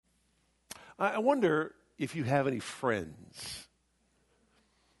I wonder if you have any friends.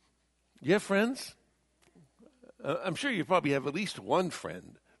 You have friends? I'm sure you probably have at least one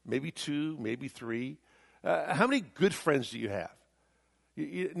friend, maybe two, maybe three. How many good friends do you have?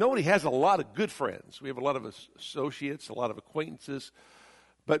 Nobody has a lot of good friends. We have a lot of associates, a lot of acquaintances,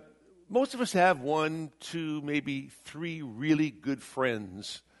 but most of us have one, two, maybe three really good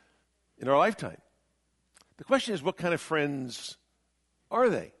friends in our lifetime. The question is, what kind of friends are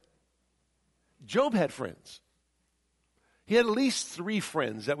they? Job had friends. He had at least three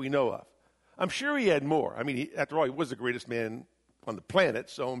friends that we know of. I'm sure he had more. I mean, after all, he was the greatest man on the planet,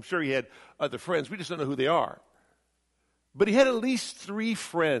 so I'm sure he had other friends. We just don't know who they are. But he had at least three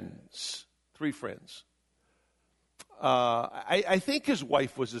friends. Three friends. I think his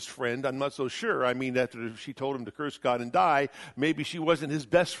wife was his friend. I'm not so sure. I mean, after she told him to curse God and die, maybe she wasn't his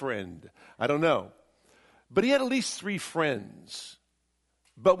best friend. I don't know. But he had at least three friends.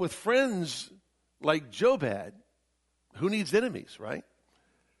 But with friends like Job had, who needs enemies, right?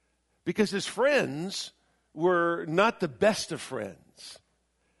 Because his friends were not the best of friends.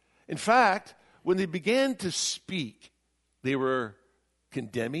 In fact, when they began to speak, they were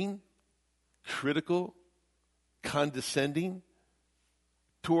condemning, critical, condescending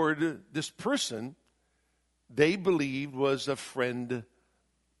toward this person they believed was a friend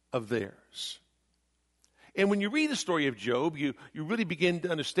of theirs. And when you read the story of Job, you really begin to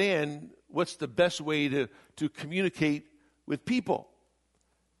understand what's the best way to communicate with people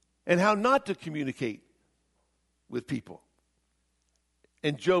and how not to communicate with people.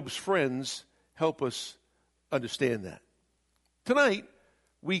 And Job's friends help us understand that. Tonight,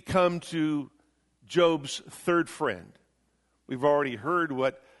 we come to Job's third friend. We've already heard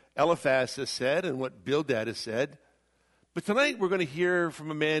what Eliphaz has said and what Bildad has said. But tonight, we're going to hear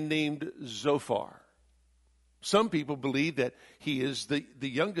from a man named Zophar. Some people believe that he is the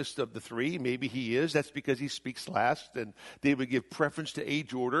youngest of the three. Maybe he is. That's because he speaks last, and they would give preference to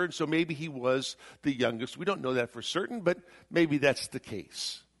age order. And so maybe he was the youngest. We don't know that for certain, but maybe that's the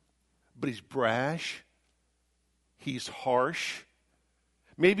case. But he's brash. He's harsh.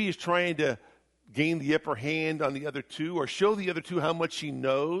 Maybe he's trying to gain the upper hand on the other two or show the other two how much he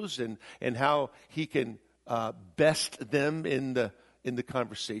knows and how he can best them in the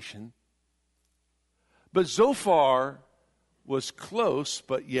conversation. But Zophar was close,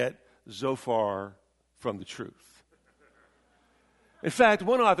 but yet Zophar from the truth. In fact,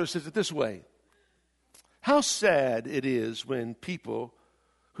 one author says it this way: how sad it is when people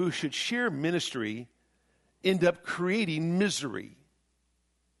who should share ministry end up creating misery.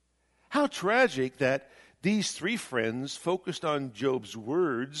 How tragic that these three friends focused on Job's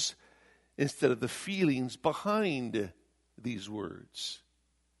words instead of the feelings behind these words.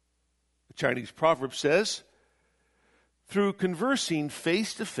 The Chinese proverb says, through conversing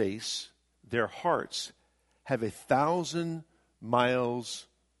face to face, their hearts have 1,000 miles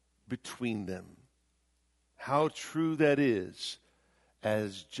between them. How true that is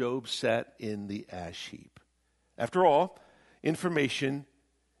as Job sat in the ash heap. After all, information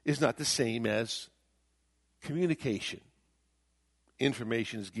is not the same as communication.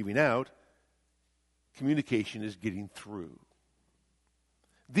 Information is giving out. Communication is getting through.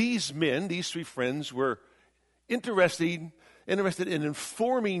 These men, these three friends, were interested in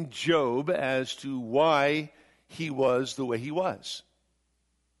informing Job as to why he was the way he was.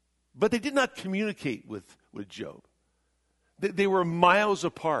 But they did not communicate with Job. They were miles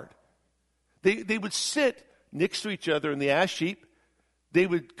apart. They would sit next to each other in the ash heap. They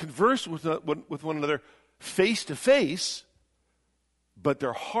would converse with one another face to face, but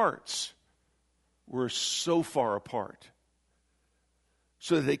their hearts were so far apart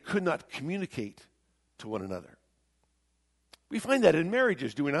so that they could not communicate to one another. We find that in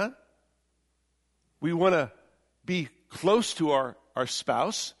marriages, do we not? We want to be close to our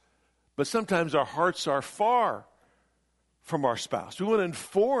spouse, but sometimes our hearts are far from our spouse. We want to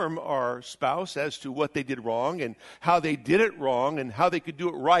inform our spouse as to what they did wrong and how they did it wrong and how they could do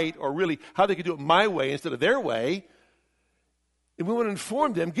it right, or really how they could do it my way instead of their way. And we want to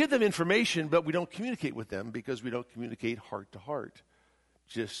inform them, give them information, but we don't communicate with them because we don't communicate heart to heart,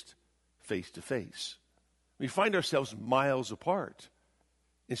 just face to face. We find ourselves miles apart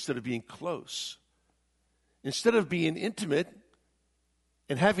instead of being close. Instead of being intimate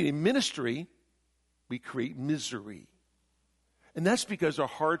and having a ministry, we create misery. And that's because our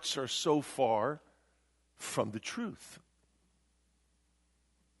hearts are so far from the truth.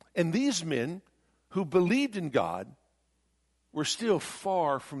 And these men who believed in God were still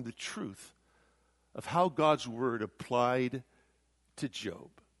far from the truth of how God's word applied to Job.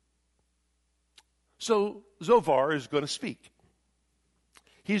 So Zophar is going to speak.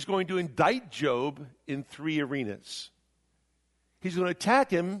 he's going to indict Job in 3 arenas. He's going to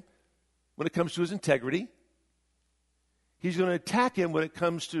attack him when it comes to his integrity. He's going to attack him when it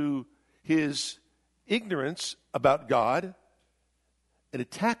comes to his ignorance about God, and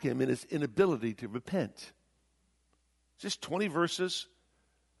attack him in his inability to repent. Just 20 verses,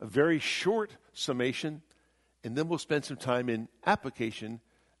 a very short summation, and then we'll spend some time in application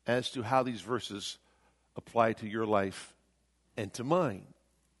as to how these verses apply to your life and to mine.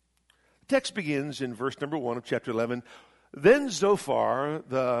 The text begins in verse number 1 of chapter 11. Then Zophar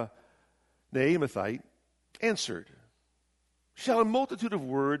the Naamathite answered, "Shall a multitude of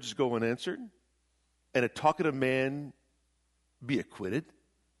words go unanswered, and a talkative man be acquitted?"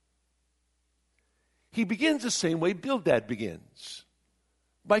 He begins the same way Bildad begins,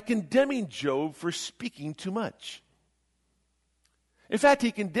 by condemning Job for speaking too much. In fact,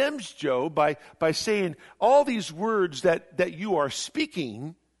 he condemns Job by saying all these words that you are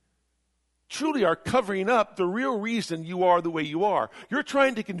speaking truly are covering up the real reason you are the way you are. You're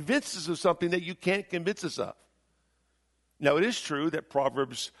trying to convince us of something that you can't convince us of. Now, it is true that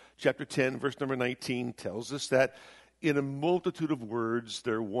Proverbs chapter 10, verse number 19 tells us that in a multitude of words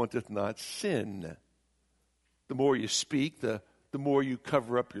there wanteth not sin. The more you speak, the more you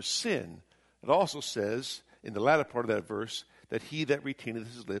cover up your sin. It also says in the latter part of that verse that he that retaineth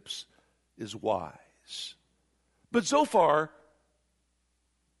his lips is wise. But Zophar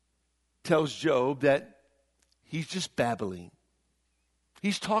tells Job that he's just babbling.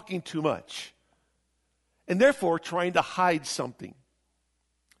 He's talking too much, and therefore trying to hide something.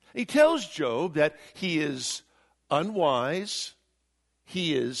 He tells Job that he is unwise,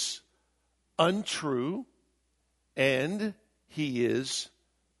 he is untrue, and he is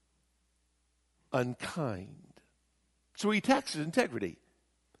unkind. So he attacks his integrity.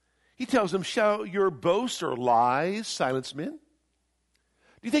 He tells him, "Shall your boast or lies silence men?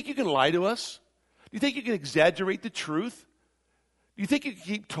 Do you think you can lie to us? Do you think you can exaggerate the truth? Do you think you can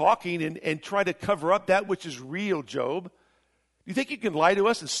keep talking and try to cover up that which is real, Job? Do you think you can lie to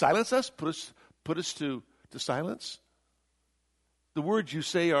us and silence us, put us to silence? The words you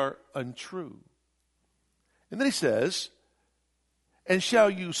say are untrue." And then he says, "And shall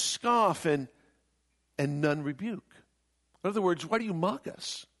you scoff and none rebuke?" In other words, why do you mock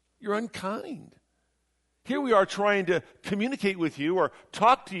us? You're unkind. Here we are trying to communicate with you or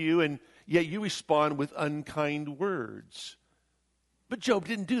talk to you, and yet you respond with unkind words. But Job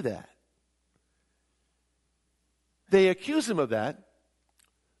didn't do that. They accuse him of that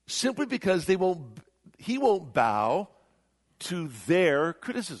simply because he won't bow to their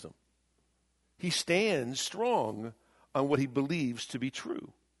criticism. He stands strong on what he believes to be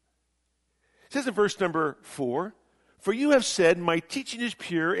true. It says in verse number 4, "For you have said, my teaching is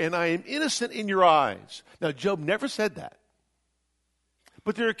pure, and I am innocent in your eyes." Now, Job never said that,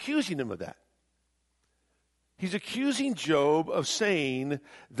 but they're accusing him of that. He's accusing Job of saying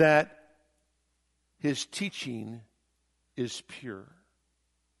that his teaching is pure,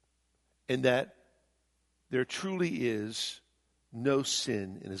 and that there truly is no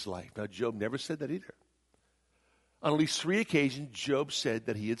sin in his life. Now, Job never said that either. On at least 3 occasions, Job said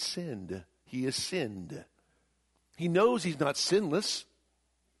that he had sinned. He has sinned. He knows he's not sinless.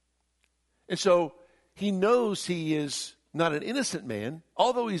 And so he knows he is not an innocent man,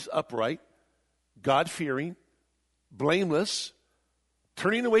 although he's upright, God-fearing, blameless,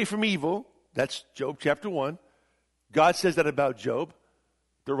 turning away from evil. That's Job chapter 1. God says that about Job.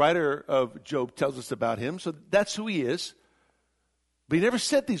 The writer of Job tells us about him, so that's who he is. But he never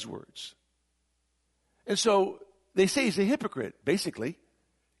said these words. And so they say he's a hypocrite, basically.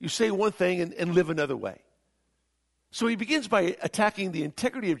 You say one thing and live another way. So he begins by attacking the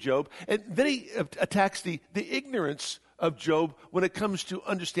integrity of Job, and then he attacks the ignorance of Job when it comes to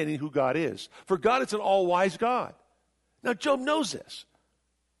understanding who God is. For God is an all-wise God. Now, Job knows this.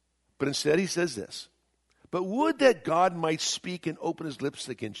 But instead he says this, "But would that God might speak and open his lips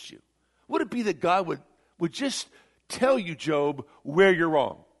against you." Would it be that God would just tell you, Job, where you're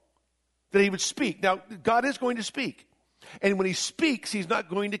wrong? That he would speak. Now, God is going to speak. And when he speaks, he's not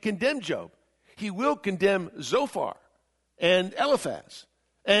going to condemn Job. He will condemn Zophar and Eliphaz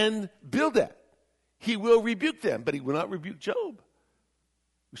and Bildad. He will rebuke them, but he will not rebuke Job.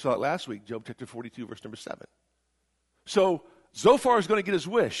 We saw it last week, Job chapter 42, verse number 7. So Zophar is going to get his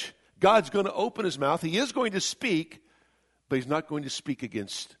wish. God's going to open his mouth. He is going to speak, but he's not going to speak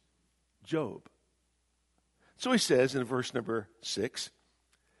against Job. So he says in verse number 6,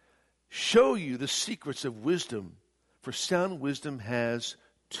 "Show you the secrets of wisdom, for sound wisdom has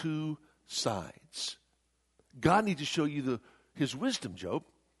 2 sides." God needs to show you his wisdom, Job.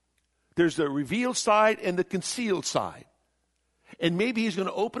 There's the revealed side and the concealed side. And maybe he's going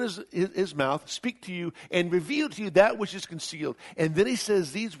to open his mouth, speak to you, and reveal to you that which is concealed. And then he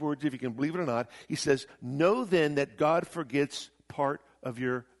says these words, if you can believe it or not. He says, know then that God forgets part of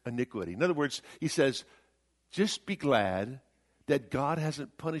your iniquity. In other words, he says, just be glad that God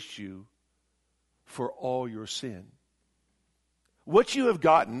hasn't punished you for all your sin. What you have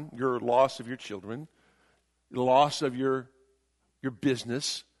gotten, your loss of your children, the loss of your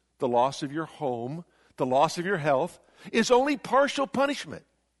business, the loss of your home, the loss of your health, is only partial punishment.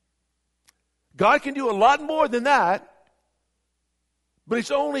 God can do a lot more than that, but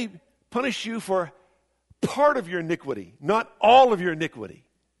He's only punished you for part of your iniquity, not all of your iniquity.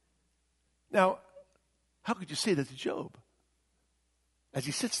 Now, how could you say that to Job as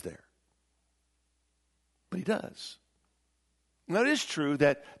he sits there? But he does. Now, it is true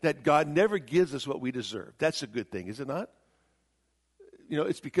that God never gives us what we deserve. That's a good thing, is it not? You know,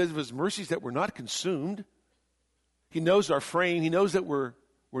 it's because of His mercies that we're not consumed. He knows our frame. He knows that we're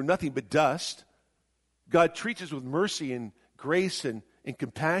nothing but dust. God treats us with mercy and grace and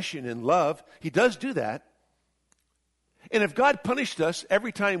compassion and love. He does do that. And if God punished us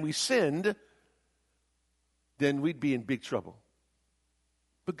every time we sinned, then we'd be in big trouble.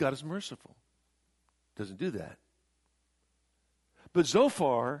 But God is merciful. Doesn't do that. But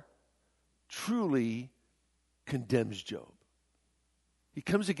Zophar truly condemns Job. He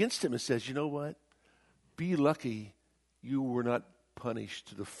comes against him and says, you know what? Be lucky you were not punished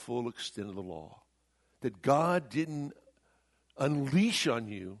to the full extent of the law. That God didn't unleash on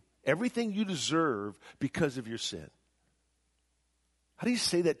you everything you deserve because of your sin. How do you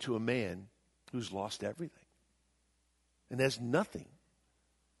say that to a man who's lost everything and has nothing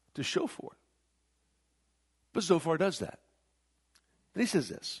to show for it? But Zophar does that. And he says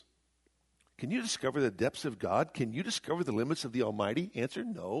this, can you discover the depths of God? Can you discover the limits of the Almighty? Answer,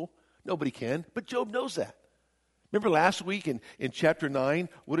 no. Nobody can. But Job knows that. Remember last week in chapter 9,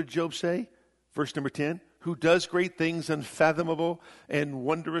 what did Job say? Verse number 10, who does great things unfathomable and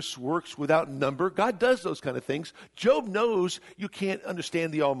wondrous works without number. God does those kind of things. Job knows you can't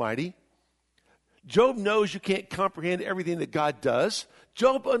understand the Almighty. Job knows you can't comprehend everything that God does.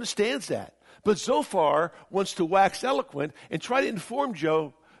 Job understands that. But Zophar wants to wax eloquent and try to inform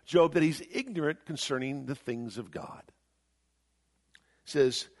Job that he's ignorant concerning the things of God. He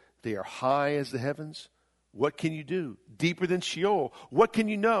says, they are high as the heavens. What can you do? Deeper than Sheol. What can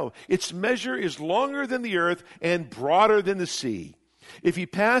you know? Its measure is longer than the earth and broader than the sea. If he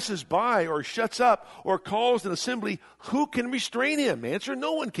passes by or shuts up or calls an assembly, who can restrain him? Answer,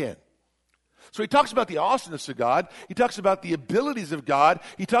 no one can. So he talks about the awesomeness of God. He talks about the abilities of God.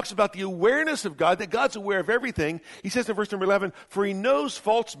 He talks about the awareness of God, that God's aware of everything. He says in verse number 11, for he knows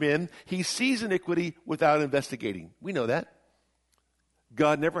false men. He sees iniquity without investigating. We know that.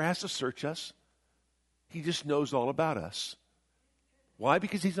 God never has to search us. He just knows all about us. Why?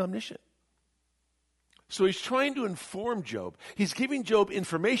 Because he's omniscient. So he's trying to inform Job. He's giving Job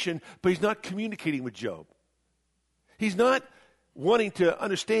information, but he's not communicating with Job. He's not wanting to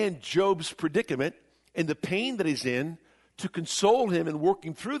understand Job's predicament and the pain that he's in to console him in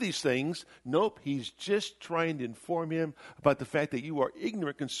working through these things. Nope, he's just trying to inform him about the fact that you are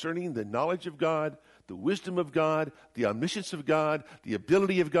ignorant concerning the knowledge of God, the wisdom of God, the omniscience of God, the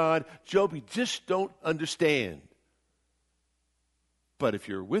ability of God. Job, you just don't understand. But if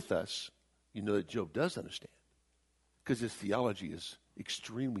you're with us, you know that Job does understand because his theology is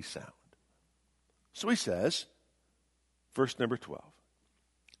extremely sound. So he says, verse number 12,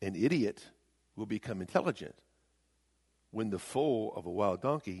 an idiot will become intelligent when the foal of a wild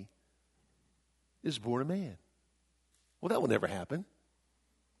donkey is born a man. Well, that will never happen.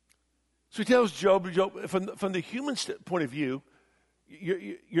 So he tells Job, from the human point of view,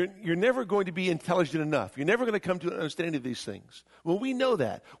 you're never going to be intelligent enough. You're never going to come to an understanding of these things. Well, we know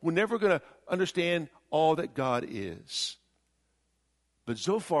that. We're never going to understand all that God is. But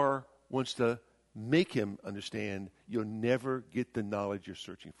Zophar wants to make him understand you'll never get the knowledge you're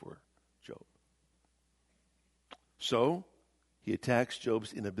searching for, Job. So he attacks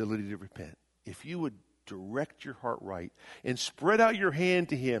Job's inability to repent. If you would direct your heart right and spread out your hand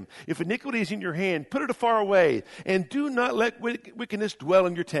to him. If iniquity is in your hand, put it afar away, and do not let wickedness dwell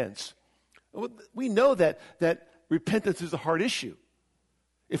in your tents. We know that repentance is a hard issue.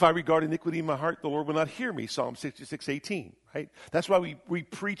 If I regard iniquity in my heart, the Lord will not hear me, Psalm 66:18, right? That's why we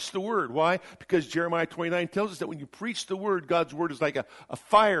preach the word. Why? Because Jeremiah 29 tells us that when you preach the word, God's word is like a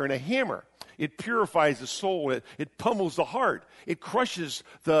fire and a hammer. It purifies the soul. It pummels the heart. It crushes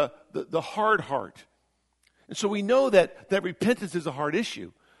the hard heart. And so we know that repentance is a hard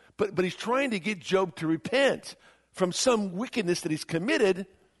issue. But he's trying to get Job to repent from some wickedness that he's committed,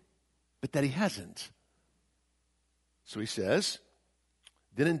 but that he hasn't. So he says,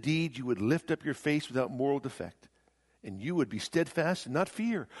 then indeed you would lift up your face without moral defect, and you would be steadfast and not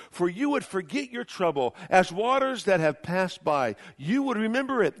fear. For you would forget your trouble as waters that have passed by. You would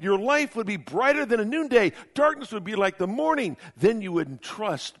remember it. Your life would be brighter than a noonday. Darkness would be like the morning. Then you would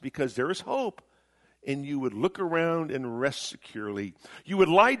trust because there is hope. And you would look around and rest securely. You would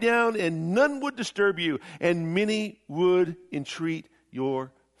lie down and none would disturb you. And many would entreat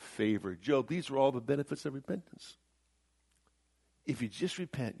your favor. Job, these are all the benefits of repentance. If you just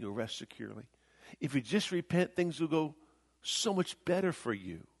repent, you'll rest securely. If you just repent, things will go so much better for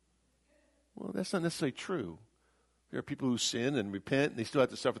you. Well, that's not necessarily true. There are people who sin and repent, and they still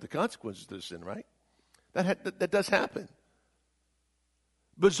have to suffer the consequences of their sin, right? That does happen.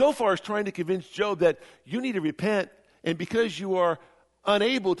 But Zophar is trying to convince Job that you need to repent, and because you are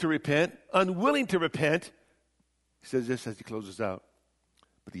unable to repent, unwilling to repent, he says this as he closes out,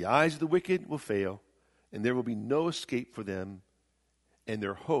 but the eyes of the wicked will fail, and there will be no escape for them, and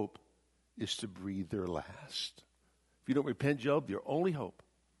their hope is to breathe their last. If you don't repent, Job, your only hope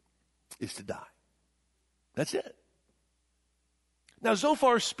is to die. That's it. Now,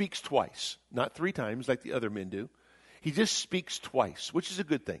 Zophar speaks twice, not 3 times like the other men do. He just speaks twice, which is a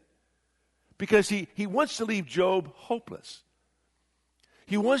good thing. Because he wants to leave Job hopeless.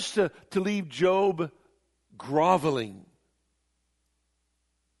 He wants to leave Job groveling.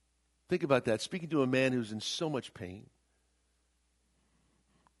 Think about that, speaking to a man who's in so much pain.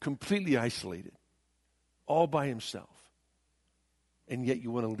 Completely isolated, all by himself, and yet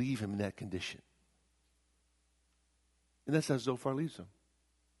you want to leave him in that condition. And that's how Zophar leaves him.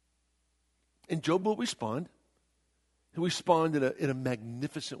 And Job will respond. He'll respond in a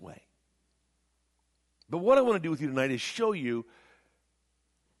magnificent way. But what I want to do with you tonight is show you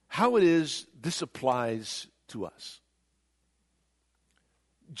how it is this applies to us.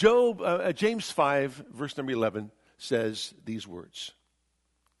 James 5, verse number 11, says these words.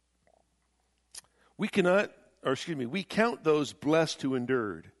 We count those blessed who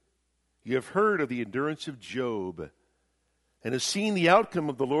endured. You have heard of the endurance of Job and have seen the outcome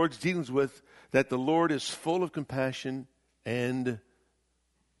of the Lord's dealings with, that the Lord is full of compassion and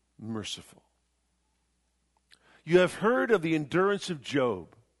merciful. You have heard of the endurance of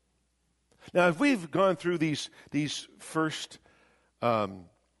Job. Now, if we've gone through these first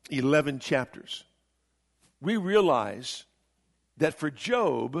 11 chapters, we realize that for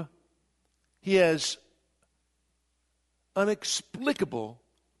Job, he has inexplicable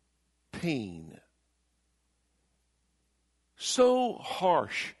pain. So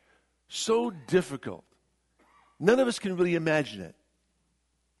harsh, so difficult. None of us can really imagine it.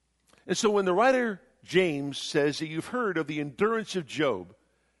 And so when the writer James says that you've heard of the endurance of Job,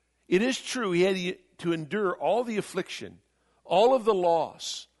 it is true he had to endure all the affliction, all of the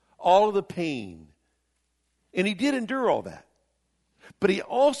loss, all of the pain. And he did endure all that. But he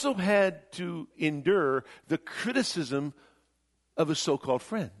also had to endure the criticism of his so-called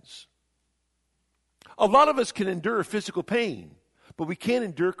friends. A lot of us can endure physical pain, but we can't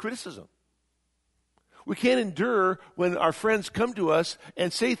endure criticism. We can't endure when our friends come to us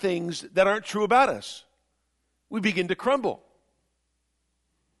and say things that aren't true about us. We begin to crumble.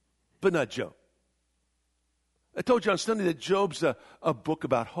 But not Job. I told you on Sunday that Job's a book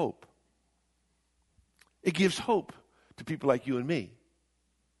about hope. It gives hope to people like you and me.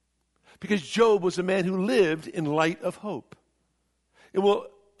 Because Job was a man who lived in light of hope. It will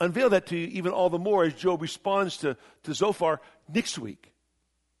unveil that to you even all the more as Job responds to Zophar next week.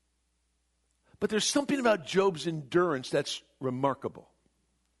 But there's something about Job's endurance that's remarkable.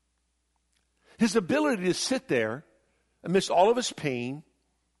 His ability to sit there amidst all of his pain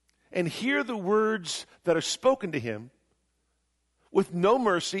and hear the words that are spoken to him with no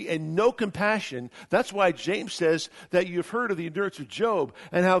mercy and no compassion. That's why James says that you've heard of the endurance of Job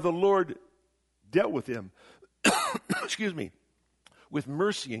and how the Lord dealt with him. Excuse me. With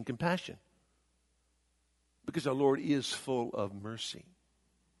mercy and compassion. Because our Lord is full of mercy.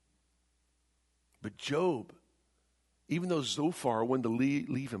 But Job, even though Zophar wanted to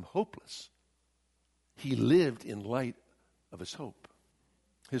leave him hopeless, he lived in light of his hope.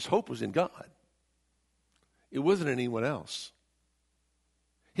 His hope was in God. It wasn't in anyone else.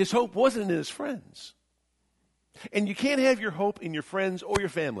 His hope wasn't in his friends. And you can't have your hope in your friends or your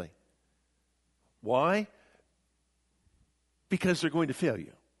family. Why? Because they're going to fail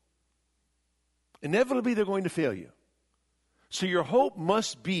you. Inevitably, they're going to fail you. So your hope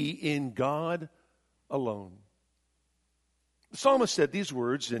must be in God alone. The psalmist said these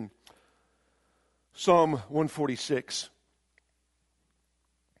words in Psalm 146.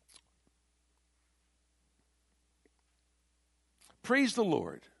 Praise the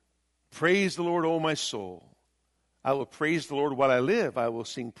Lord, O my soul. I will praise the Lord while I live. I will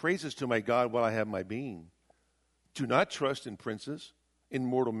sing praises to my God while I have my being. Do not trust in princes, in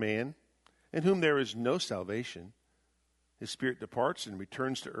mortal man, in whom there is no salvation. His spirit departs and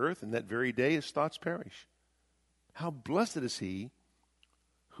returns to earth, and that very day his thoughts perish. How blessed is he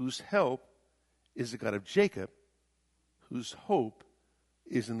whose help is the God of Jacob, whose hope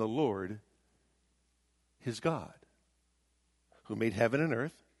is in the Lord his God, who made heaven and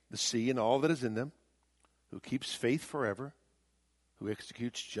earth, the sea and all that is in them, who keeps faith forever, who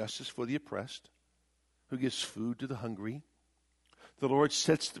executes justice for the oppressed, who gives food to the hungry. The Lord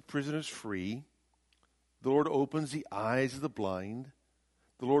sets the prisoners free. The Lord opens the eyes of the blind.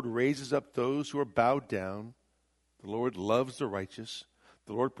 The Lord raises up those who are bowed down. The Lord loves the righteous.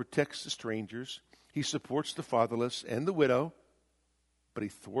 The Lord protects the strangers. He supports the fatherless and the widow, but he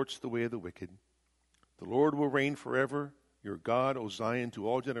thwarts the way of the wicked. The Lord will reign forever. Your God, O Zion, to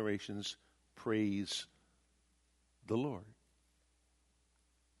all generations. Praise the Lord.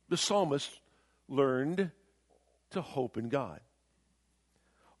 The psalmist learned to hope in God.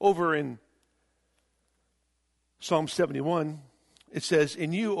 Over in Psalm 71, it says,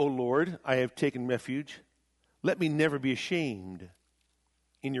 In you, O Lord, I have taken refuge. Let me never be ashamed.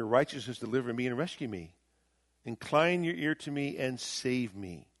 In your righteousness deliver me and rescue me. Incline your ear to me and save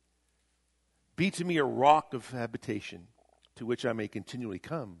me. Be to me a rock of habitation, to which I may continually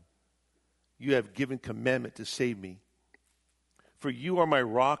come. You have given commandment to save me. For you are my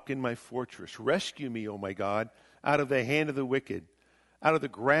rock and my fortress. Rescue me, O my God, out of the hand of the wicked, out of the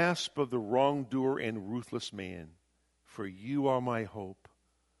grasp of the wrongdoer and ruthless man. For you are my hope,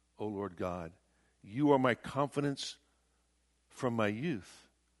 O Lord God. You are my confidence from my youth.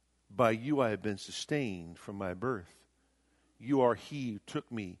 By you I have been sustained from my birth. You are he who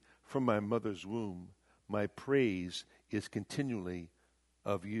took me from my mother's womb. My praise is continually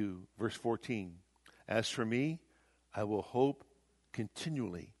of you. Verse 14. As for me, I will hope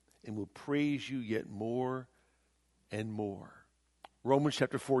continually and will praise you yet more and more. Romans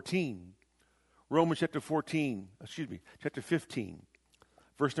chapter 15,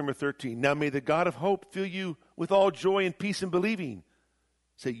 verse number 13. Now may the God of hope fill you with all joy and peace in believing,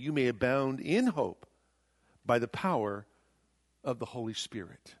 so you may abound in hope by the power of the Holy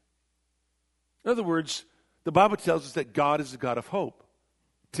Spirit. In other words, the Bible tells us that God is the God of hope.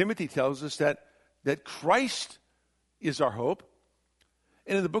 Timothy tells us that Christ is our hope.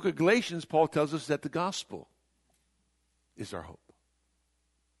 And in the book of Galatians, Paul tells us that the gospel is our hope.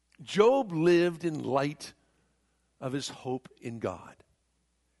 Job lived in light of his hope in God.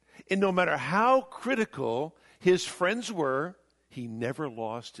 And no matter how critical his friends were, he never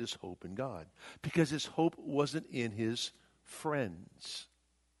lost his hope in God, because his hope wasn't in his friends.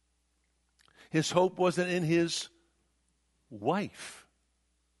 His hope wasn't in his wife.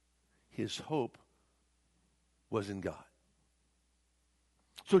 His hope was in God.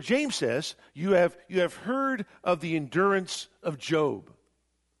 So James says, you have heard of the endurance of Job.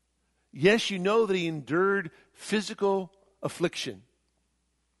 Yes, you know that he endured physical affliction.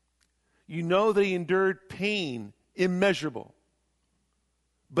 You know that he endured pain immeasurable.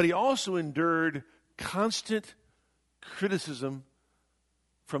 But he also endured constant criticism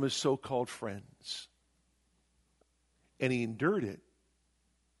from his so-called friends. And he endured it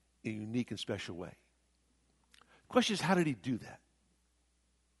in a unique and special way. The question is, how did he do that?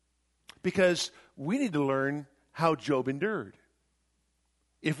 Because we need to learn how Job endured.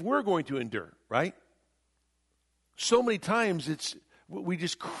 If we're going to endure, right? So many times we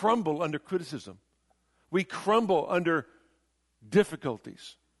just crumble under criticism. We crumble under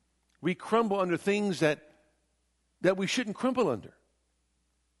difficulties. We crumble under things that we shouldn't crumble under.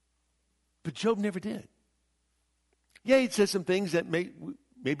 But Job never did. Yeah, he said some things that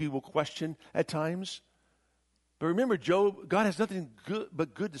maybe we'll question at times. But remember, God has nothing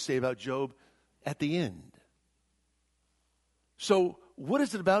but good to say about Job at the end. So what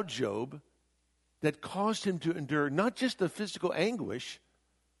is it about Job that caused him to endure not just the physical anguish,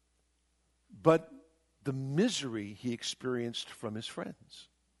 but the misery he experienced from his friends?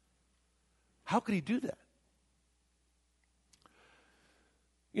 How could he do that?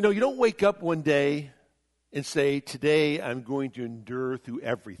 You know, you don't wake up one day and say, today I'm going to endure through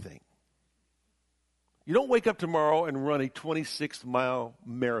everything. You don't wake up tomorrow and run a 26-mile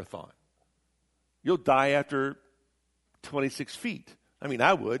marathon. You'll die after 26 feet. I mean,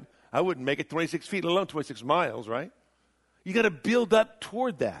 I would. I wouldn't make it 26 feet, let alone 26 miles, right? You got to build up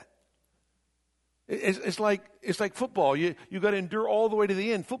toward that. It's like football. You got to endure all the way to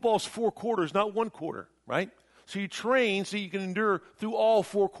the end. Football's 4 quarters, not 1 quarter, right? So you train so you can endure through all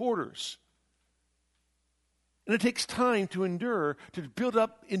 4 quarters. And it takes time to endure, to build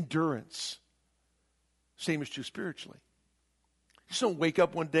up endurance, Same is true spiritually. You just don't wake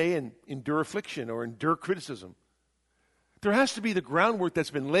up one day and endure affliction or endure criticism. There has to be the groundwork that's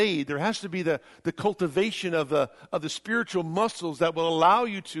been laid. There has to be the cultivation of the spiritual muscles that will allow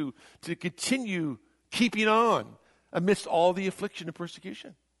you to continue keeping on amidst all the affliction and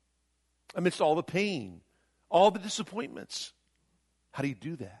persecution, amidst all the pain, all the disappointments. How do you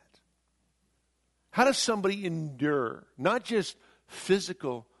do that? How does somebody endure not just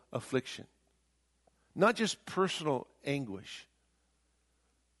physical affliction, not just personal anguish,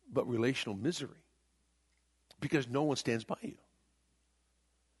 but relational misery? Because no one stands by you.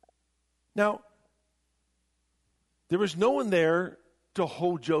 Now, there was no one there to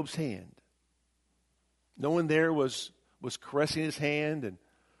hold Job's hand. No one there was caressing his hand and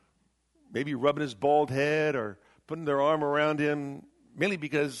maybe rubbing his bald head or putting their arm around him, mainly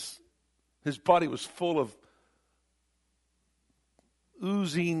because his body was full of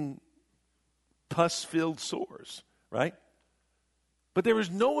oozing, pus-filled sores, right? But there was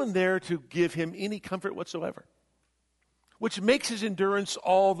no one there to give him any comfort whatsoever, which makes his endurance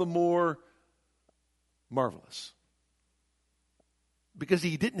all the more marvelous. Because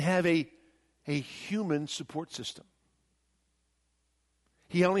he didn't have a human support system.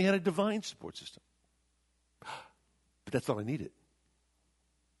 He only had a divine support system. But that's all he needed.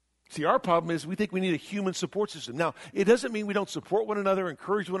 See, our problem is we think we need a human support system. Now, it doesn't mean we don't support one another,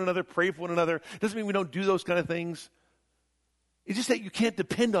 encourage one another, pray for one another. It doesn't mean we don't do those kind of things. It's just that you can't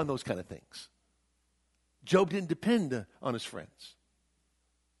depend on those kind of things. Job didn't depend on his friends.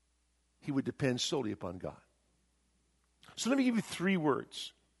 He would depend solely upon God. So let me give you 3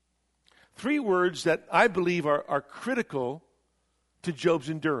 words. 3 words that I believe are critical to Job's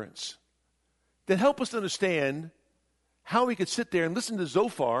endurance, that help us understand how we could sit there and listen to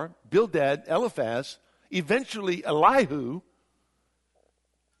Zophar, Bildad, Eliphaz, eventually Elihu,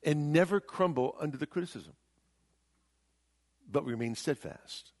 and never crumble under the criticism, but remain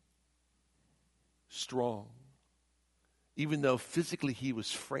steadfast, strong. Even though physically he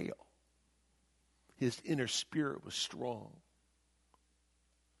was frail, his inner spirit was strong.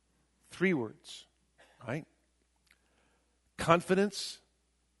 3 words, right? Confidence,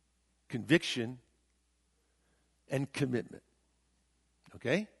 conviction, and commitment.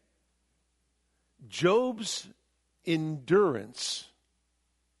 Okay? Job's endurance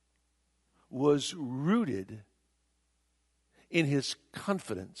was rooted in his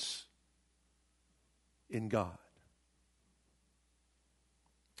confidence in God.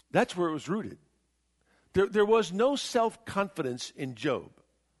 That's where it was rooted. There was no self-confidence in Job.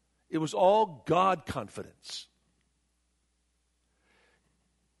 It was all God confidence.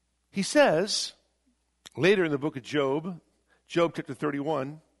 He says, later in the book of Job, Job chapter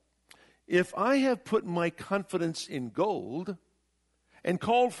 31, if I have put my confidence in gold and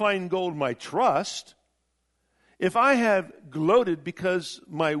called fine gold my trust, if I have gloated because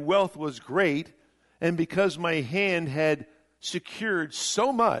my wealth was great and because my hand had secured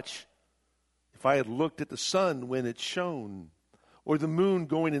so much, if I had looked at the sun when it shone, or the moon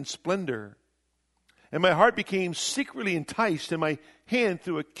going in splendor, and my heart became secretly enticed, and my hand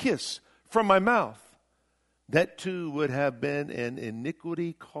threw a kiss from my mouth, that too would have been an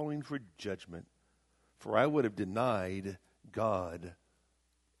iniquity calling for judgment, for I would have denied God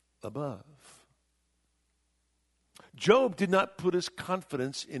above. Job did not put his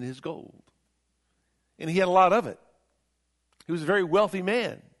confidence in his gold, and he had a lot of it. He was a very wealthy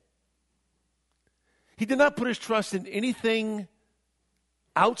man. He did not put his trust in anything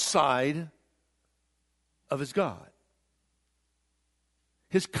outside of his God.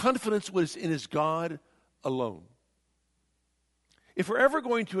 His confidence was in his God alone. If we're ever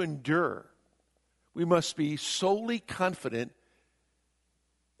going to endure, we must be solely confident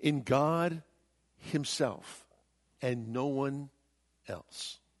in God himself and no one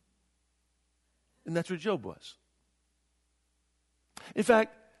else. And that's what Job was. In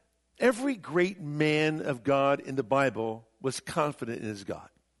fact, every great man of God in the Bible was confident in his God.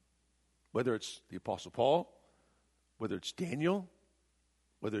 Whether it's the Apostle Paul, whether it's Daniel,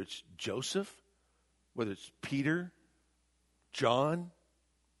 whether it's Joseph, whether it's Peter, John,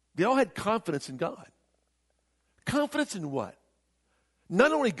 they all had confidence in God. Confidence in what?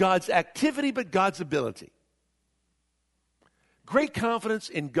 Not only God's activity, but God's ability. Great confidence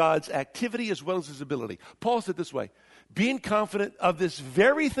in God's activity as well as his ability. Paul said this way, being confident of this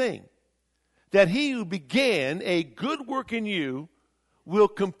very thing, that he who began a good work in you will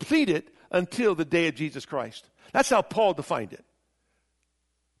complete it until the day of Jesus Christ. That's how Paul defined it.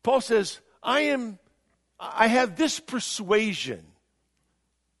 Paul says, I have this persuasion.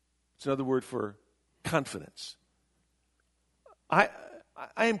 It's another word for confidence. I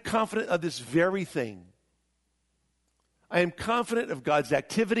am confident of this very thing, I am confident of God's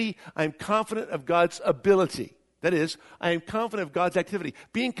activity. I am confident of God's ability. That is, I am confident of God's activity.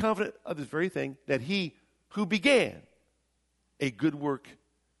 Being confident of this very thing, that He who began a good work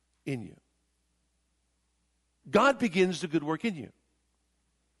in you. God begins the good work in you.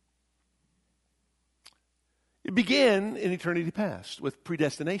 It began in eternity past with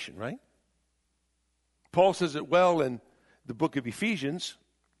predestination, right? Paul says it well in the book of Ephesians,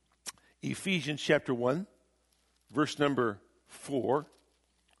 Ephesians chapter 1, verse number 4,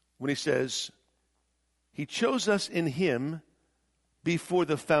 when he says, He chose us in Him before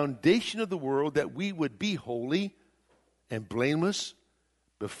the foundation of the world that we would be holy and blameless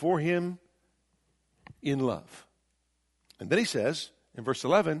before Him in love. And then he says in verse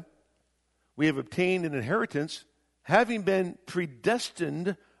 11, we have obtained an inheritance, having been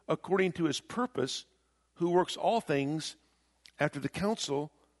predestined according to His purpose, who works all things after the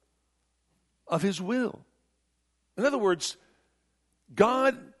counsel of His will. In other words,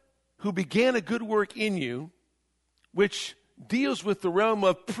 God who began a good work in you, which deals with the realm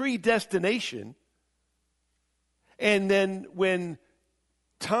of predestination, and then when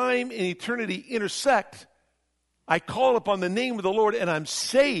time and eternity intersect, I call upon the name of the Lord and I'm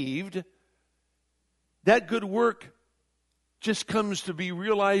saved. That good work just comes to be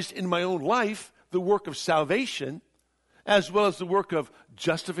realized in my own life, the work of salvation, as well as the work of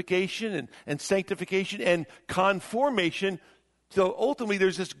justification and sanctification and conformation, till ultimately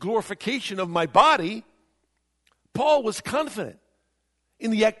there's this glorification of my body. Paul was confident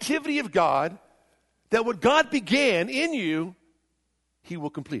in the activity of God, that what God began in you, He will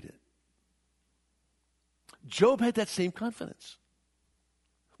complete it. Job had that same confidence.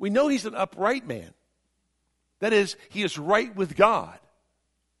 We know he's an upright man. That is, he is right with God.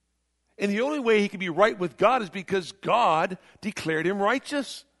 And the only way he can be right with God is because God declared him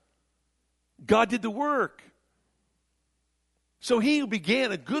righteous. God did the work. So He who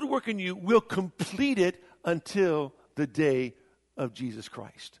began a good work in you will complete it until the day of Jesus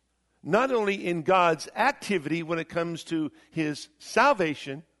Christ. Not only in God's activity when it comes to His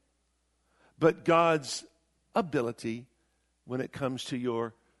salvation, but God's ability when it comes to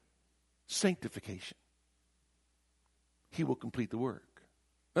your sanctification. He will complete the work.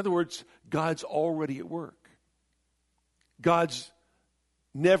 In other words, God's already at work. God's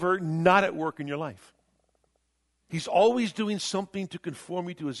never not at work in your life. He's always doing something to conform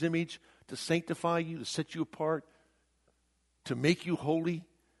you to His image, to sanctify you, to set you apart, to make you holy,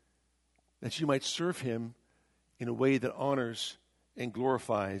 that you might serve Him in a way that honors and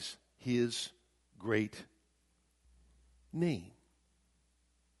glorifies His great name.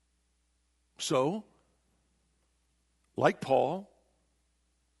 So, like Paul,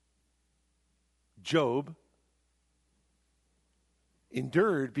 Job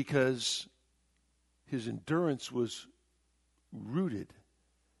endured because his endurance was rooted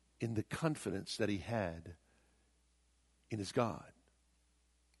in the confidence that he had in his God.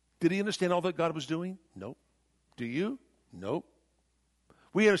 Did he understand all that God was doing? Nope. Do you? Nope.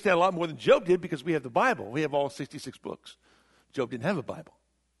 We understand a lot more than Job did because we have the Bible. We have all 66 books. Job didn't have a Bible.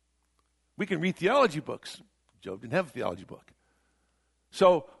 We can read theology books. Job didn't have a theology book.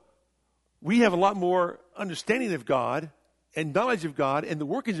 So we have a lot more understanding of God and knowledge of God and the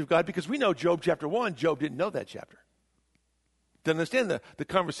workings of God because we know Job chapter 1. Job didn't know that chapter. Didn't understand the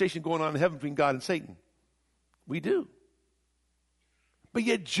conversation going on in heaven between God and Satan. We do. But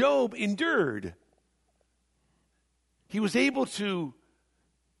yet Job endured. He was able to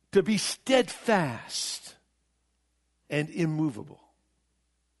be steadfast and immovable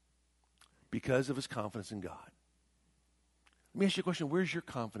because of his confidence in God. Let me ask you a question. Where's your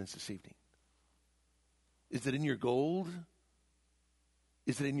confidence this evening? Is it in your gold?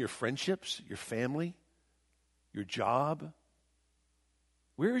 Is it in your friendships, your family, your job?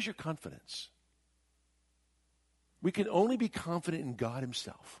 Where is your confidence? We can only be confident in God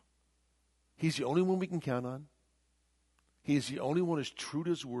Himself. He's the only one we can count on. He is the only one who's true to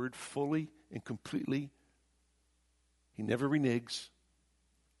His word fully and completely. He never reneges.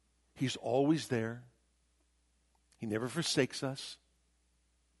 He's always there. He never forsakes us.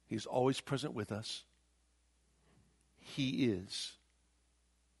 He's always present with us. He is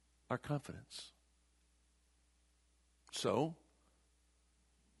our confidence. So,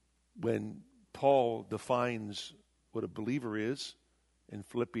 when Paul defines what a believer is in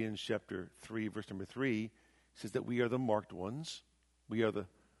Philippians chapter 3, verse number 3, he says that we are the marked ones. We are the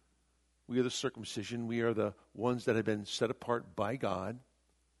circumcision. We are the ones that have been set apart by God.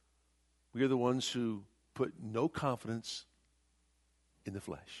 We are the ones who put no confidence in the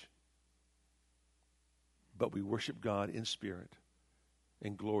flesh. But we worship God in spirit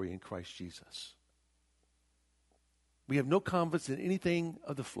and glory in Christ Jesus. We have no confidence in anything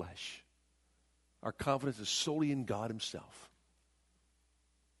of the flesh. Our confidence is solely in God himself.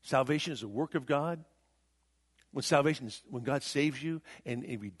 Salvation is a work of God. When God saves you and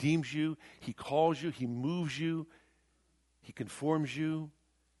he redeems you, he calls you, he moves you, he conforms you,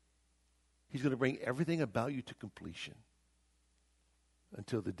 he's going to bring everything about you to completion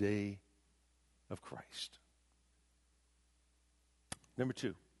until the day of Christ. Number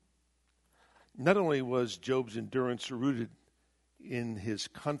 2, not only was Job's endurance rooted in his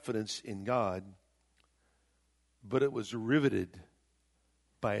confidence in God, but it was riveted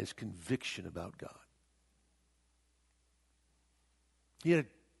by his conviction about God. He had a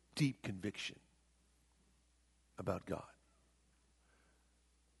deep conviction about God.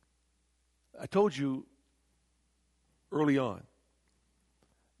 I told you early on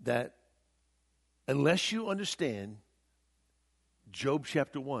that unless you understand Job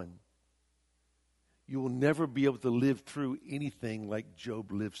chapter 1, you will never be able to live through anything like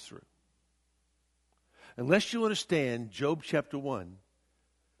Job lives through. Unless you understand Job chapter 1,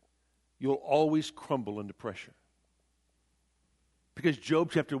 you'll always crumble under pressure. Because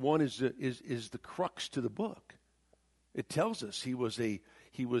Job chapter 1 is the crux to the book. It tells us he was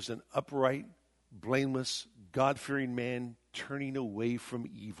an upright, blameless, God-fearing man turning away from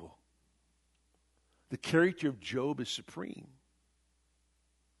evil. The character of Job is supreme.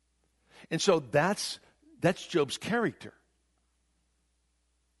 And so that's Job's character.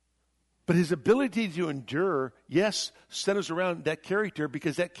 But his ability to endure, yes, centers around that character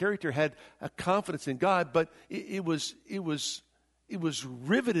because that character had a confidence in God, but it was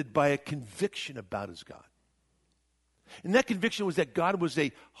riveted by a conviction about his God. And that conviction was that God was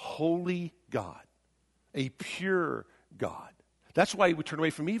a holy God, a pure God. That's why he would turn away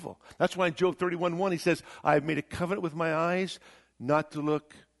from evil. That's why in Job 31:1 he says, I have made a covenant with my eyes not to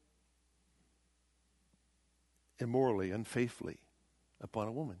look immorally, unfaithfully upon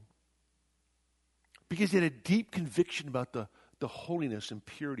a woman. Because he had a deep conviction about the holiness and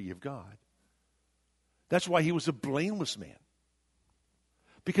purity of God. That's why he was a blameless man.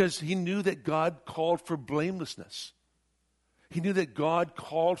 Because he knew that God called for blamelessness. He knew that God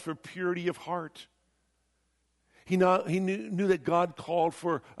called for purity of heart. He knew that God called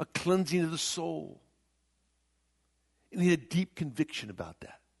for a cleansing of the soul. And he had a deep conviction about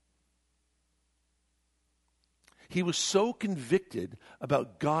that. He was so convicted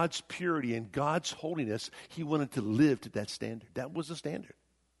about God's purity and God's holiness, he wanted to live to that standard. That was the standard.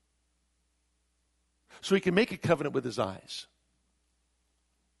 So he can make a covenant with his eyes.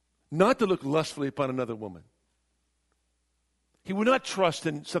 Not to look lustfully upon another woman. He would not trust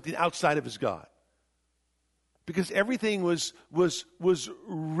in something outside of his God. Because everything was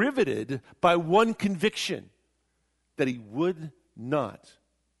riveted by one conviction, that he would not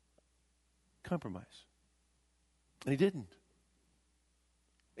compromise. And he didn't.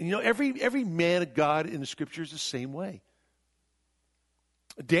 And you know, every man of God in the Scripture is the same way.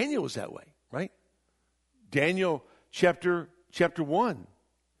 Daniel was that way, right? Daniel chapter 1,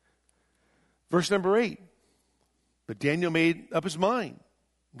 verse number 8. But Daniel made up his mind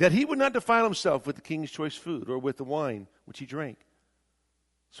that he would not defile himself with the king's choice food or with the wine which he drank.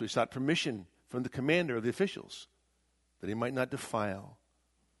 So he sought permission from the commander of the officials that he might not defile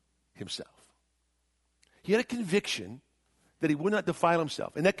himself. He had a conviction that he would not defile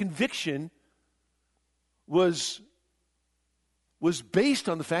himself. And that conviction was based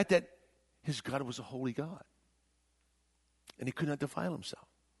on the fact that his God was a holy God. And he could not defile himself.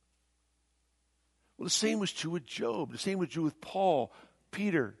 Well, the same was true with Job. The same was true with Paul,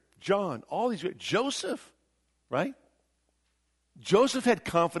 Peter, John, all these. Joseph, right? Joseph had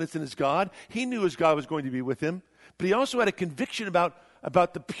confidence in his God. He knew his God was going to be with him. But he also had a conviction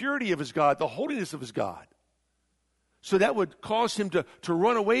about the purity of his God, the holiness of his God. So that would cause him to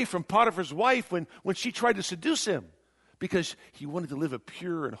run away from Potiphar's wife when she tried to seduce him, because he wanted to live a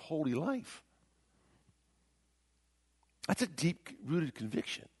pure and holy life. That's a deep-rooted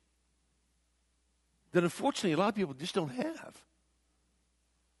conviction that unfortunately a lot of people just don't have.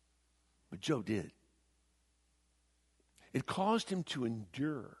 But Job did. It caused him to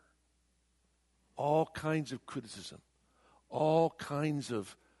endure all kinds of criticism, all kinds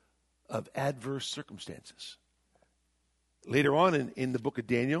of adverse circumstances. Later on in the book of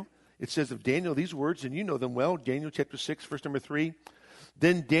Daniel, it says of Daniel these words, and you know them well, Daniel chapter 6, verse number 3.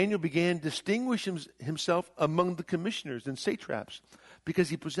 Then Daniel began distinguishing himself among the commissioners and satraps because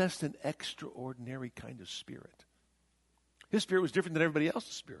he possessed an extraordinary kind of spirit. His spirit was different than everybody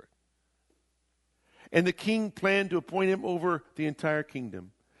else's spirit. And the king planned to appoint him over the entire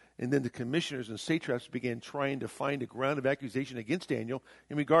kingdom. And then the commissioners and satraps began trying to find a ground of accusation against Daniel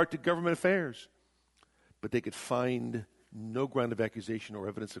in regard to government affairs. but they could find no ground of accusation or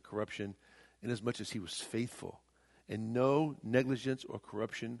evidence of corruption, inasmuch as he was faithful, and no negligence or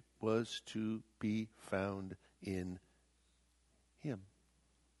corruption was to be found in him.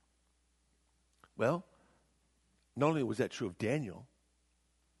 Well, not only was that true of Daniel,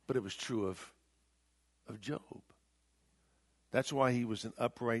 but it was true of Job. That's why he was an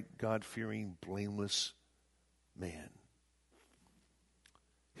upright, God-fearing, blameless man.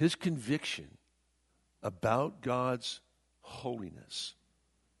 His conviction about God's holiness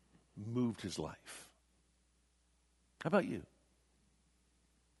moved his life. How about you?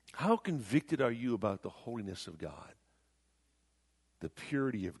 How convicted are you about the holiness of God, the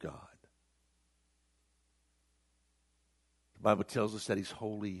purity of God? The Bible tells us that he's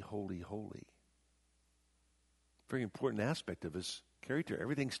holy, holy, holy. Very important aspect of his character.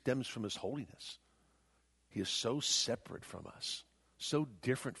 Everything stems from his holiness. He is so separate from us, so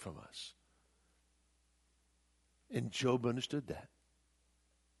different from us. And Job understood that.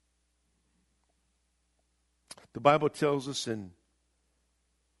 The Bible tells us in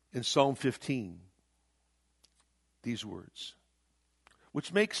Psalm 15 these words,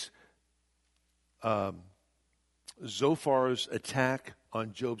 which makes Zophar's attack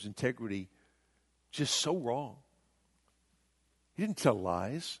on Job's integrity just so wrong. He didn't tell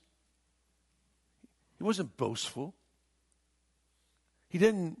lies. He wasn't boastful. He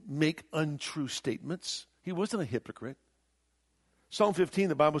didn't make untrue statements. He wasn't a hypocrite. Psalm 15,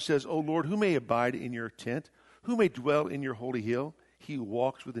 the Bible says, O Lord, who may abide in your tent? Who may dwell in your holy hill? He who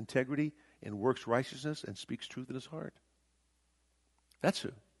walks with integrity and works righteousness and speaks truth in his heart. That's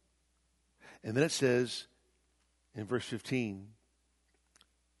who. And then it says in verse 15,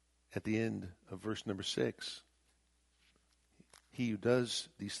 at the end of verse number 6, he who does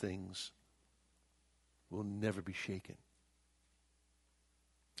these things will never be shaken.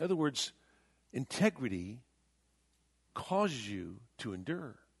 In other words, integrity causes you to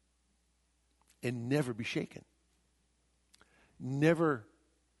endure and never be shaken. Never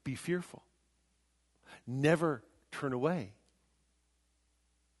be fearful. Never turn away.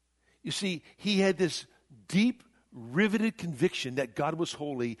 You see, he had this deep, riveted conviction that God was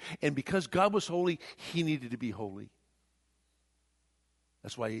holy, and because God was holy, he needed to be holy.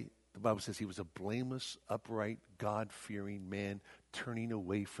 That's why the Bible says he was a blameless, upright, God-fearing man turning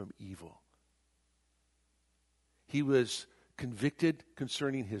away from evil. He was convicted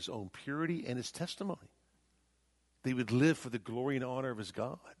concerning his own purity and his testimony. They would live for the glory and honor of his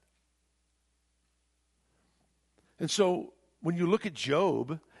God. And so when you look at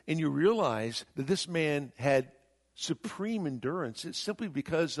Job and you realize that this man had supreme endurance, it's simply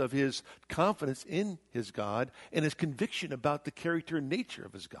because of his confidence in his God and his conviction about the character and nature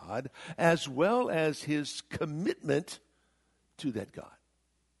of his God, as well as his commitment to that God.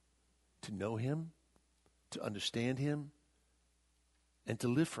 To know him, to understand him, and to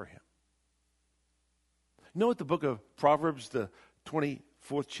live for him. You know what the book of Proverbs, the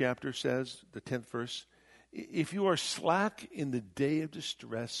 24th chapter says, the 10th verse? If you are slack in the day of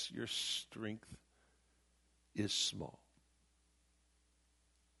distress, your strength is small.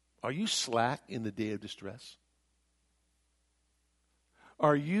 Are you slack in the day of distress?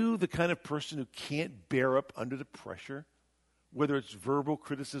 Are you the kind of person who can't bear up under the pressure, whether it's verbal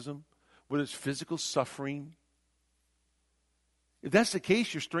criticism, whether it's physical suffering? If that's the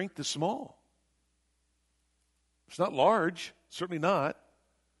case, your strength is small. It's not large, certainly not.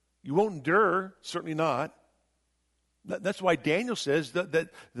 You won't endure, certainly not. That's why Daniel says that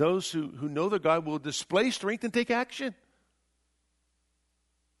those who know their God will display strength and take action.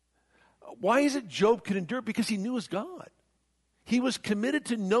 Why is it Job could endure? Because he knew his God. He was committed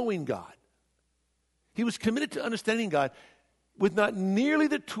to knowing God. He was committed to understanding God with not nearly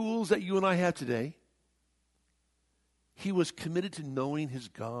the tools that you and I have today. He was committed to knowing his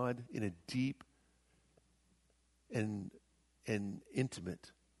God in a deep and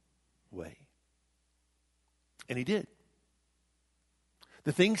intimate way. And he did.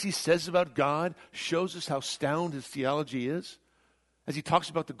 The things he says about God shows us how sound his theology is. As he talks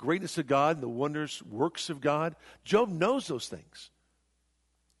about the greatness of God and the wondrous works of God, Job knows those things.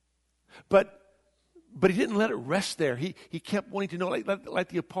 But he didn't let it rest there. He kept wanting to know, like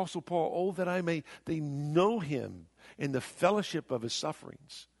the Apostle Paul, oh, that they know him in the fellowship of his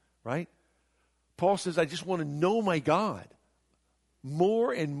sufferings, right? Paul says, I just want to know my God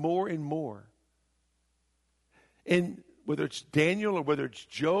more and more and more. And whether it's Daniel or whether it's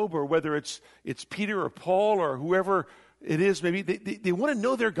Job or whether it's Peter or Paul or whoever it is, maybe they want to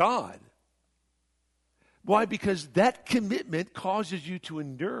know their God. Why? Because that commitment causes you to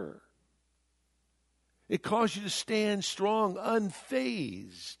endure. It causes you to stand strong,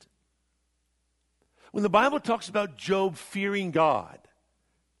 unfazed. When the Bible talks about Job fearing God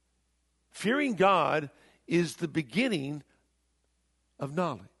is the beginning of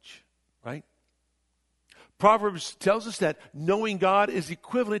knowledge, right? Proverbs tells us that knowing God is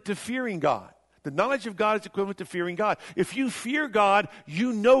equivalent to fearing God. The knowledge of God is equivalent to fearing God. If you fear God,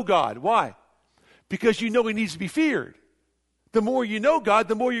 you know God. Why? Because you know He needs to be feared. The more you know God,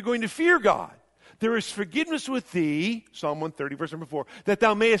 the more you're going to fear God. There is forgiveness with thee, Psalm 130, verse number 4, that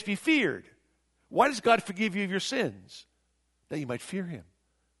thou mayest be feared. Why does God forgive you of your sins? That you might fear Him.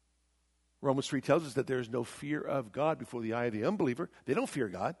 Romans 3 tells us that there is no fear of God before the eye of the unbeliever. They don't fear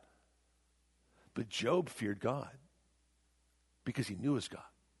God. But Job feared God because he knew his God.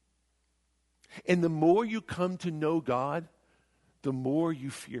 And the more you come to know God, the more you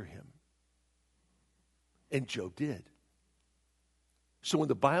fear Him. And Job did. So when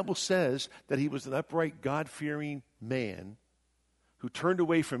the Bible says that he was an upright, God-fearing man who turned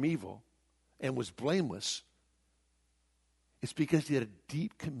away from evil and was blameless, it's because he had a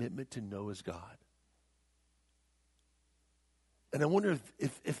deep commitment to know his God. And I wonder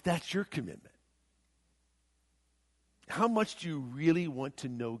if that's your commitment. How much do you really want to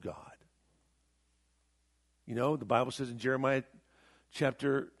know God? You know, the Bible says in Jeremiah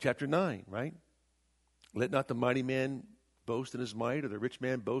chapter 9, right? Let not the mighty man boast in his might, or the rich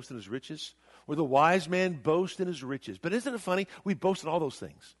man boast in his riches, or the wise man boast in his riches. But isn't it funny? We boast in all those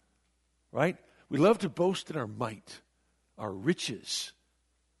things, right? We love to boast in our might, our riches,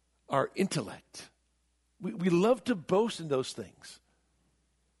 our intellect. We love to boast in those things.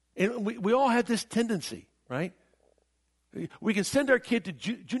 And we all have this tendency, right? We can send our kid to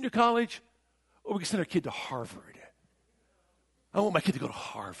junior college, or we can send our kid to Harvard. I want my kid to go to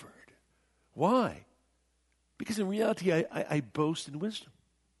Harvard. Why? Because in reality, I boast in wisdom.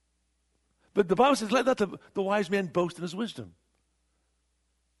 But the Bible says, let not the wise man boast in his wisdom.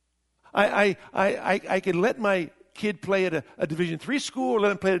 I can let my kid play at a Division III school, or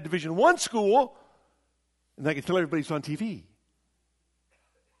let him play at a Division I school, and I can tell everybody it's on TV.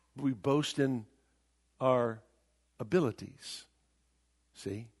 But we boast in our abilities.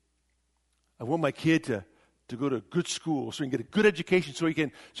 See? I want my kid to go to good school so he can get a good education, so he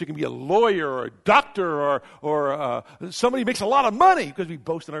can be a lawyer or a doctor or somebody who makes a lot of money, because we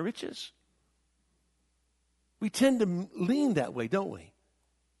boast in our riches. We tend to lean that way, don't we?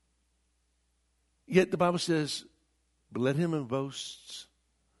 Yet the Bible says, but let him who boasts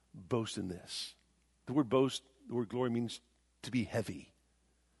boast in this. The word boast, the word glory, means to be heavy,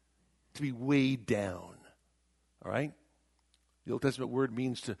 to be weighed down. All right? The Old Testament word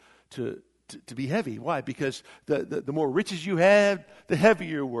means to be heavy. Why? Because the more riches you had, the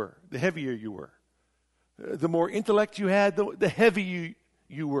heavier you were. The more intellect you had, the heavier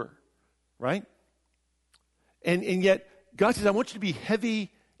you were. Right? And yet, God says, I want you to be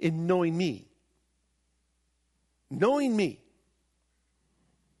heavy in knowing me. Knowing me.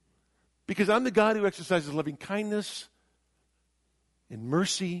 Because I'm the God who exercises loving kindness and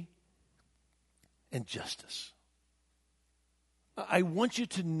mercy and justice. I want you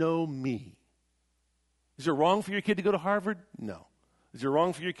to know me. Is it wrong for your kid to go to Harvard? No. Is it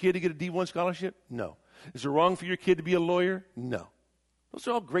wrong for your kid to get a D1 scholarship? No. Is it wrong for your kid to be a lawyer? No. Those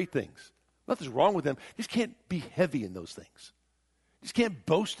are all great things. Nothing's wrong with them. You just can't be heavy in those things. You just can't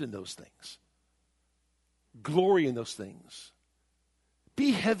boast in those things. Glory in those things.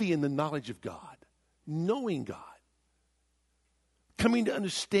 Be heavy in the knowledge of God, knowing God, coming to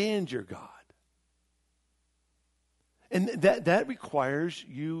understand your God. And that requires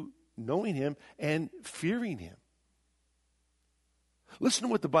you knowing Him and fearing Him. Listen to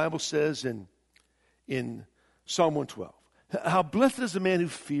what the Bible says in Psalm 112. How blessed is the man who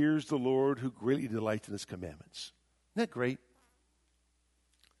fears the Lord, who greatly delights in His commandments. Isn't that great?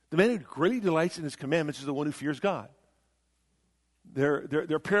 The man who greatly delights in His commandments is the one who fears God.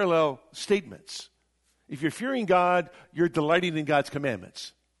 They're parallel statements. If you're fearing God, you're delighting in God's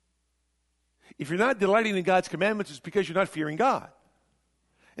commandments. If you're not delighting in God's commandments, it's because you're not fearing God.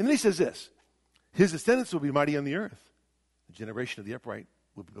 And then he says this, his descendants will be mighty on the earth. The generation of the upright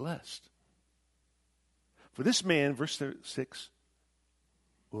will be blessed. For this man, verse 6,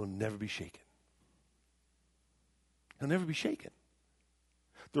 will never be shaken. He'll never be shaken.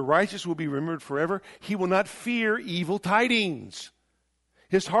 The righteous will be remembered forever. He will not fear evil tidings.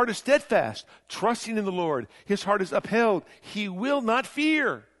 His heart is steadfast, trusting in the Lord. His heart is upheld. He will not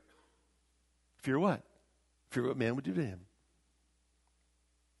fear. Fear what? Fear what man would do to him.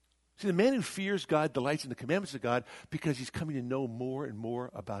 See, the man who fears God delights in the commandments of God because he's coming to know more and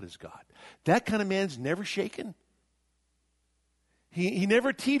more about his God. That kind of man's never shaken. He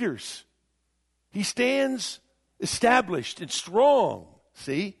never teeters. He stands established and strong.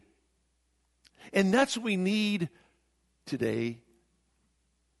 See? And that's what we need today,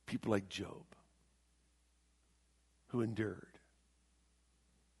 people like Job, who endured.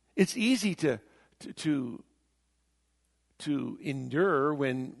 It's easy to endure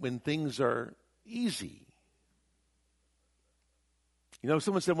when things are easy. You know,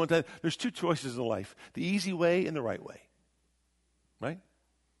 someone said one time, there's two choices in life, the easy way and the right way. Right?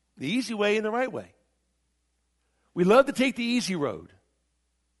 The easy way and the right way. We love to take the easy road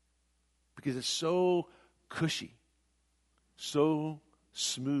because it's so cushy, so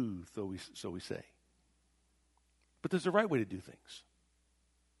smooth, so we say. But there's a right way to do things.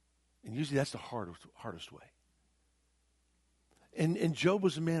 And usually that's the hardest way. And Job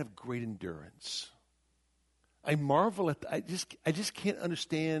was a man of great endurance. I marvel at I just can't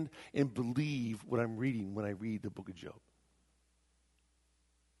understand and believe what I'm reading when I read the book of Job.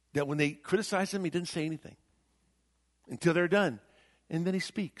 That when they criticize him, he didn't say anything until they're done. And then he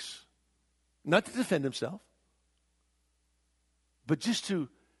speaks. Not to defend himself, but just to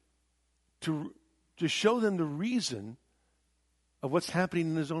show them the reason of what's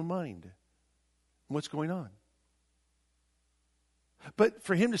happening in his own mind and what's going on. But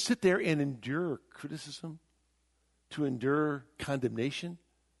for him to sit there and endure criticism, to endure condemnation,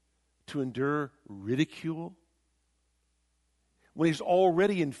 to endure ridicule, when he's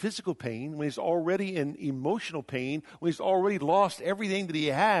already in physical pain, when he's already in emotional pain, when he's already lost everything that he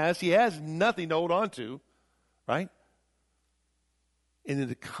has nothing to hold on to, right? And then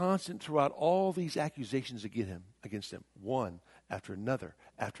the constant throughout all these accusations against him, one after another,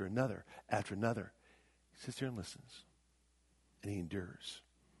 after another, after another. He sits there and listens. And he endures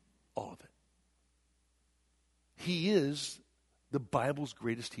all of it. He is the Bible's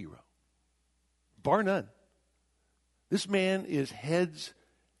greatest hero. Bar none. This man is heads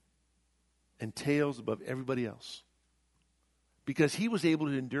and tails above everybody else. Because he was able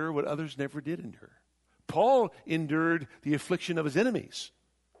to endure what others never did endure. Paul endured the affliction of his enemies.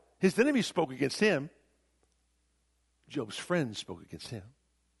 His enemies spoke against him. Job's friends spoke against him.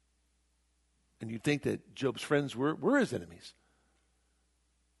 And you'd think that Job's friends were his enemies.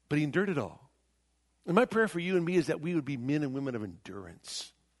 But he endured it all. And my prayer for you and me is that we would be men and women of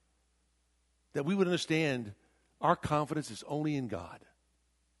endurance. That we would understand our confidence is only in God.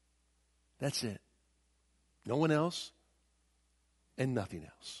 That's it. No one else and nothing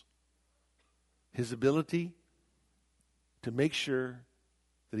else. His ability to make sure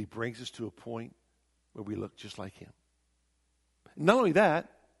that he brings us to a point where we look just like him. Not only that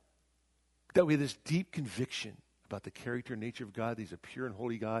we have this deep conviction about the character and nature of God. He's a pure and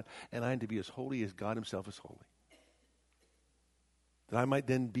holy God, and I am to be as holy as God himself is holy. That I might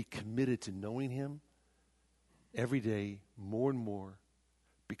then be committed to knowing him every day more and more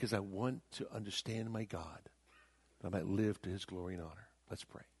because I want to understand my God, that I might live to his glory and honor. Let's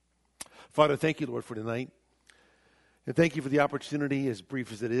pray. Father, thank you, Lord, for tonight. And thank you for the opportunity, as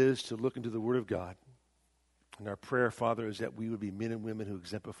brief as it is, to look into the Word of God. And our prayer, Father, is that we would be men and women who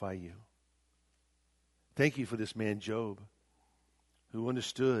exemplify you. Thank you for this man, Job, who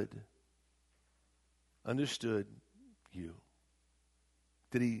understood you.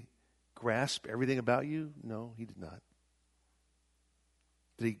 Did he grasp everything about you? No, he did not.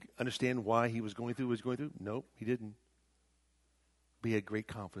 Did he understand why he was going through what he was going through? Nope, he didn't. But he had great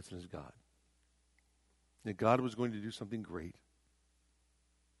confidence in his God. That God was going to do something great.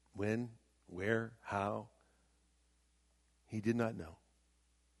 When, where, how, he did not know.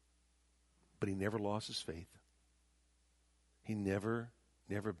 But he never lost his faith. He never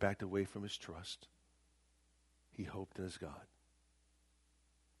backed away from his trust. He hoped in his God.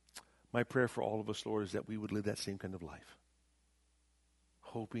 My prayer for all of us, Lord, is that we would live that same kind of life.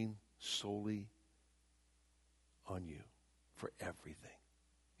 Hoping solely on you for everything.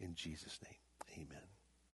 In Jesus' name, amen.